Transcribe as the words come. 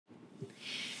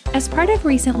As part of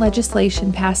recent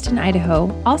legislation passed in Idaho,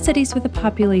 all cities with a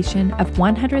population of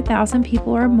 100,000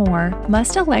 people or more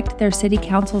must elect their city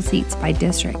council seats by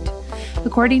district.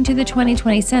 According to the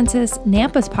 2020 census,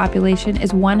 Nampa's population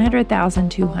is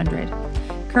 100,200.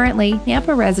 Currently,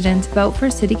 Nampa residents vote for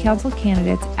city council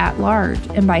candidates at large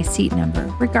and by seat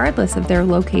number, regardless of their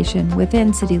location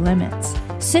within city limits.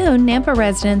 Soon, Nampa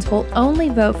residents will only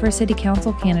vote for city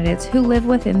council candidates who live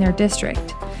within their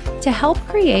district. To help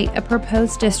create a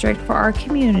proposed district for our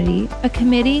community, a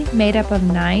committee made up of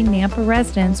 9 Nampa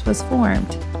residents was formed.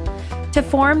 To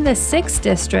form the 6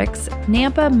 districts,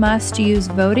 Nampa must use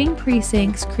voting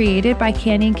precincts created by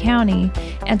Canyon County,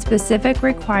 and specific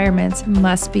requirements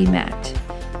must be met.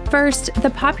 First,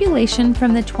 the population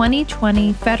from the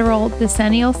 2020 federal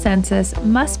decennial census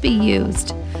must be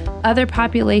used. Other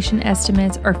population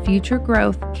estimates or future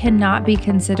growth cannot be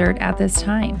considered at this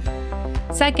time.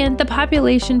 Second, the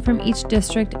population from each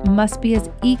district must be as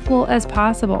equal as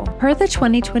possible. Per the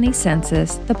 2020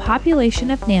 census, the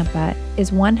population of Nampa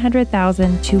is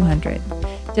 100,200.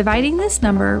 Dividing this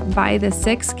number by the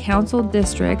 6 council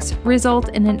districts result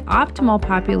in an optimal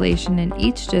population in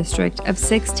each district of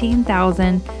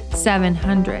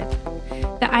 16,700.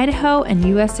 The Idaho and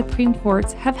U.S. Supreme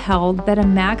Courts have held that a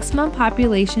maximum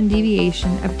population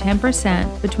deviation of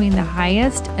 10% between the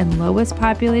highest and lowest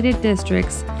populated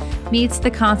districts meets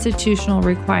the constitutional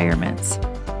requirements.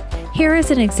 Here is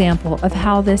an example of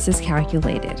how this is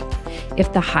calculated.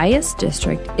 If the highest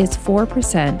district is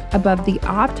 4% above the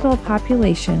optimal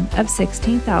population of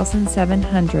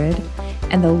 16,700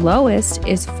 and the lowest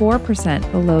is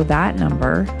 4% below that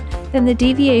number, then the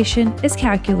deviation is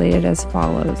calculated as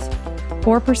follows.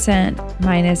 4%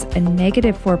 minus a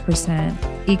negative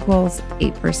 4% equals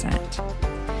 8%.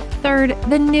 Third,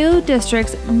 the new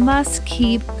districts must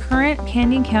keep current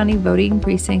Canyon County voting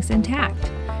precincts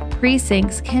intact.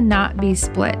 Precincts cannot be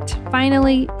split.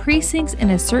 Finally, precincts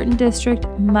in a certain district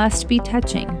must be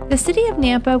touching. The City of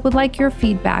Nampa would like your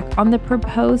feedback on the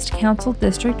proposed council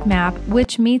district map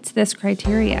which meets this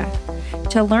criteria.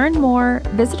 To learn more,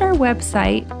 visit our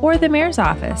website or the mayor's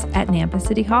office at Nampa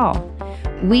City Hall.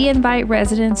 We invite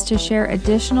residents to share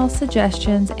additional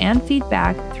suggestions and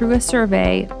feedback through a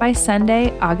survey by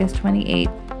Sunday, August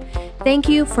 28th. Thank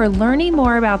you for learning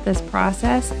more about this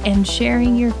process and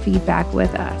sharing your feedback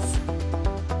with us.